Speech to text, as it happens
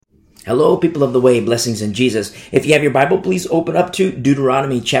Hello, people of the way, blessings in Jesus. If you have your Bible, please open up to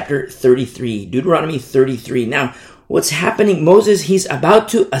Deuteronomy chapter 33. Deuteronomy 33. Now, what's happening? Moses, he's about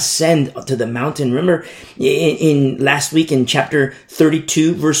to ascend to the mountain. Remember in last week in chapter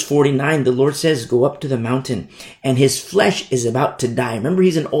 32, verse 49, the Lord says, go up to the mountain and his flesh is about to die. Remember,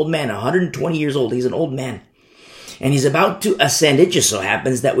 he's an old man, 120 years old. He's an old man and he's about to ascend. It just so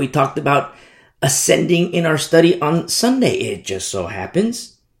happens that we talked about ascending in our study on Sunday. It just so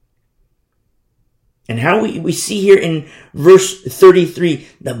happens. And how we see here in verse 33,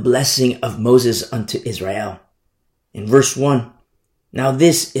 the blessing of Moses unto Israel. In verse 1, now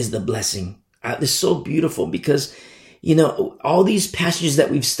this is the blessing. This is so beautiful because, all these passages that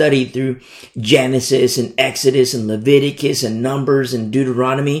we've studied through Genesis and Exodus and Leviticus and Numbers and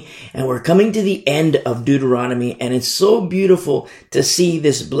Deuteronomy, and we're coming to the end of Deuteronomy, and it's so beautiful to see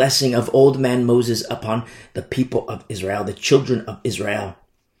this blessing of old man Moses upon the people of Israel, the children of Israel.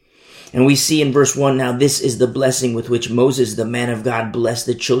 And we see in verse 1, now this is the blessing with which Moses, the man of God, blessed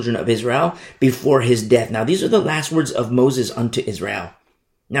the children of Israel before his death. Now, these are the last words of Moses unto Israel.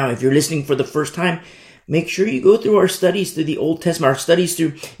 Now, if you're listening for the first time, make sure you go through our studies through the Old Testament, our studies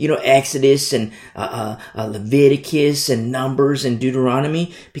through, Exodus and Leviticus and Numbers and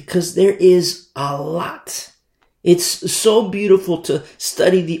Deuteronomy, because there is a lot. It's so beautiful to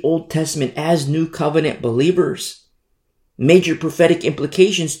study the Old Testament as New Covenant believers. Major prophetic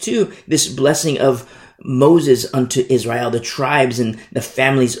implications too, this blessing of Moses unto Israel, the tribes and the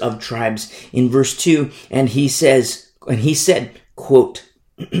families of tribes. In verse 2, and he said, quote,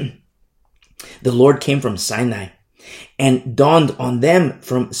 the Lord came from Sinai and dawned on them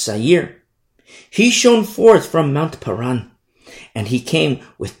from Seir. He shone forth from Mount Paran, and he came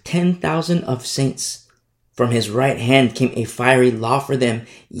with 10,000 of saints. From his right hand came a fiery law for them.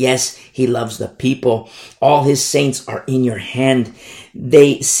 Yes, he loves the people. All his saints are in your hand.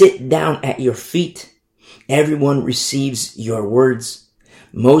 They sit down at your feet. Everyone receives your words.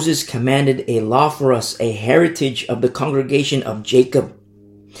 Moses commanded a law for us, a heritage of the congregation of Jacob.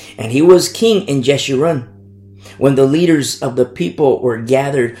 And he was king in Jeshurun. When the leaders of the people were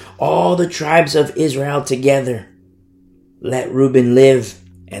gathered, all the tribes of Israel together, let Reuben live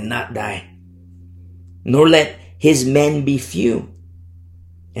and not die, nor let his men be few.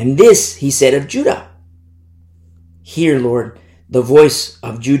 And this he said of Judah. Hear, Lord, the voice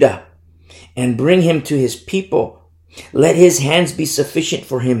of Judah, and bring him to his people. Let his hands be sufficient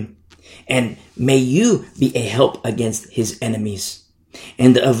for him, and may you be a help against his enemies.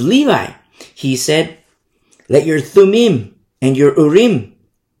 And of Levi, he said, let your Thummim and your Urim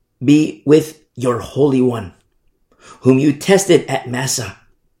be with your Holy One, whom you tested at Massah,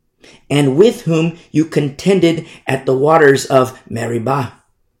 and with whom you contended at the waters of Meribah,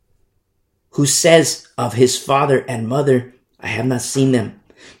 who says of his father and mother, I have not seen them,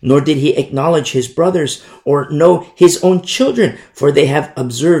 nor did he acknowledge his brothers or know his own children, for they have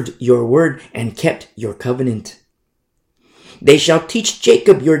observed your word and kept your covenant. They shall teach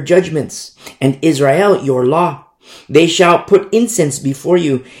Jacob your judgments and Israel your law. They shall put incense before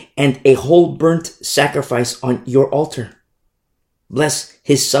you and a whole burnt sacrifice on your altar. Bless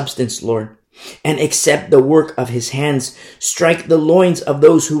his substance, Lord, and accept the work of his hands. Strike the loins of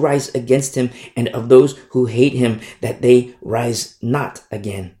those who rise against him and of those who hate him, that they rise not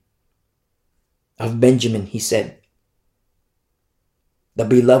again. Of Benjamin, he said, the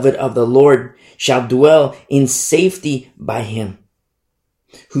beloved of the Lord shall dwell in safety by him,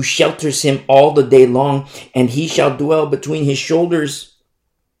 who shelters him all the day long, and he shall dwell between his shoulders.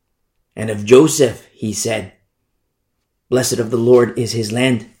 And of Joseph, he said, blessed of the Lord is his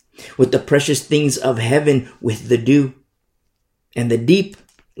land, with the precious things of heaven with the dew, and the deep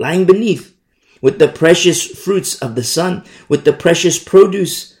lying beneath, with the precious fruits of the sun, with the precious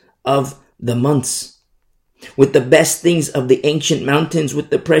produce of the months, with the best things of the ancient mountains, with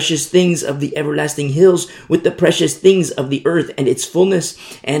the precious things of the everlasting hills, with the precious things of the earth and its fullness,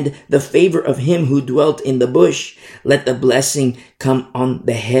 and the favor of him who dwelt in the bush. Let the blessing come on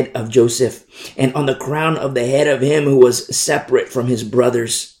the head of Joseph, and on the crown of the head of him who was separate from his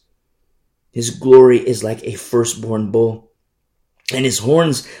brothers. His glory is like a firstborn bull, and his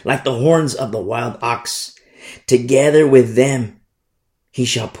horns like the horns of the wild ox. Together with them he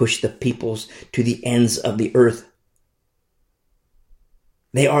shall push the peoples to the ends of the earth.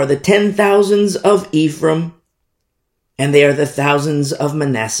 They are the 10,000s of Ephraim, and they are the thousands of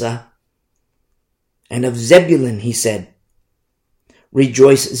Manasseh. And of Zebulun, he said,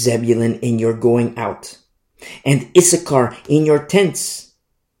 rejoice, Zebulun, in your going out, and Issachar in your tents.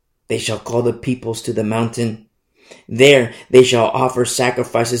 They shall call the peoples to the mountain. There they shall offer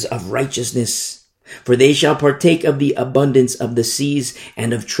sacrifices of righteousness. For they shall partake of the abundance of the seas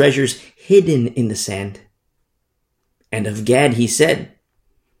and of treasures hidden in the sand. And of Gad he said,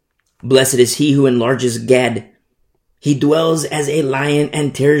 Blessed is he who enlarges Gad. He dwells as a lion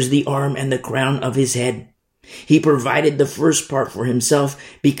and tears the arm and the crown of his head. He provided the first part for himself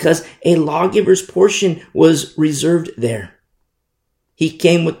because a lawgiver's portion was reserved there. He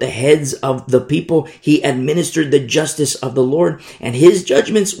came with the heads of the people. He administered the justice of the Lord and his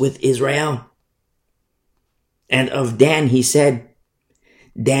judgments with Israel. And of Dan he said,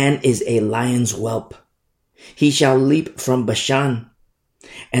 Dan is a lion's whelp. He shall leap from Bashan.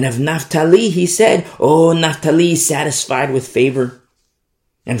 And of Naphtali he said, O Naphtali, satisfied with favor,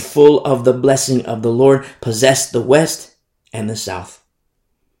 and full of the blessing of the Lord, possessed the west and the south.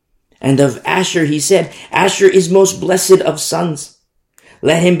 And of Asher he said, Asher is most blessed of sons.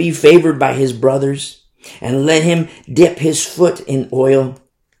 Let him be favored by his brothers, and let him dip his foot in oil.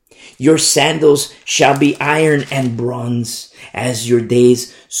 Your sandals shall be iron and bronze. As your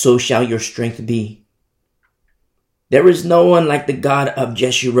days, so shall your strength be. There is no one like the God of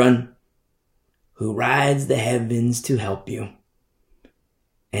Jeshurun, who rides the heavens to help you,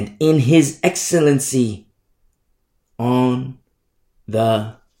 and in his excellency on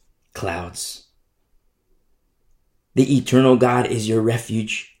the clouds. The eternal God is your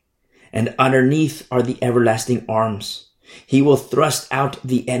refuge, and underneath are the everlasting arms. He will thrust out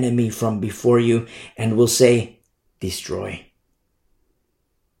the enemy from before you and will say, Destroy.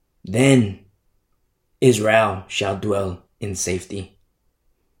 Then Israel shall dwell in safety.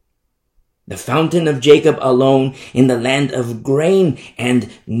 The fountain of Jacob alone, in the land of grain and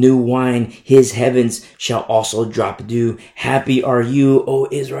new wine, his heavens shall also drop dew. Happy are you, O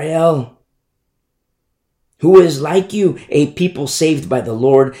Israel! Who is like you, a people saved by the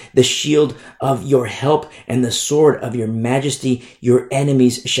Lord, the shield of your help and the sword of your majesty? Your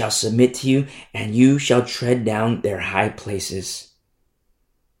enemies shall submit to you, and you shall tread down their high places.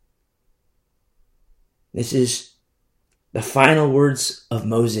 This is the final words of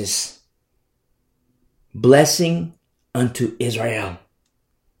Moses. Blessing unto Israel.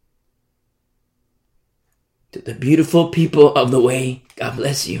 To the beautiful people of the way, God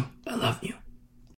bless you. I love you.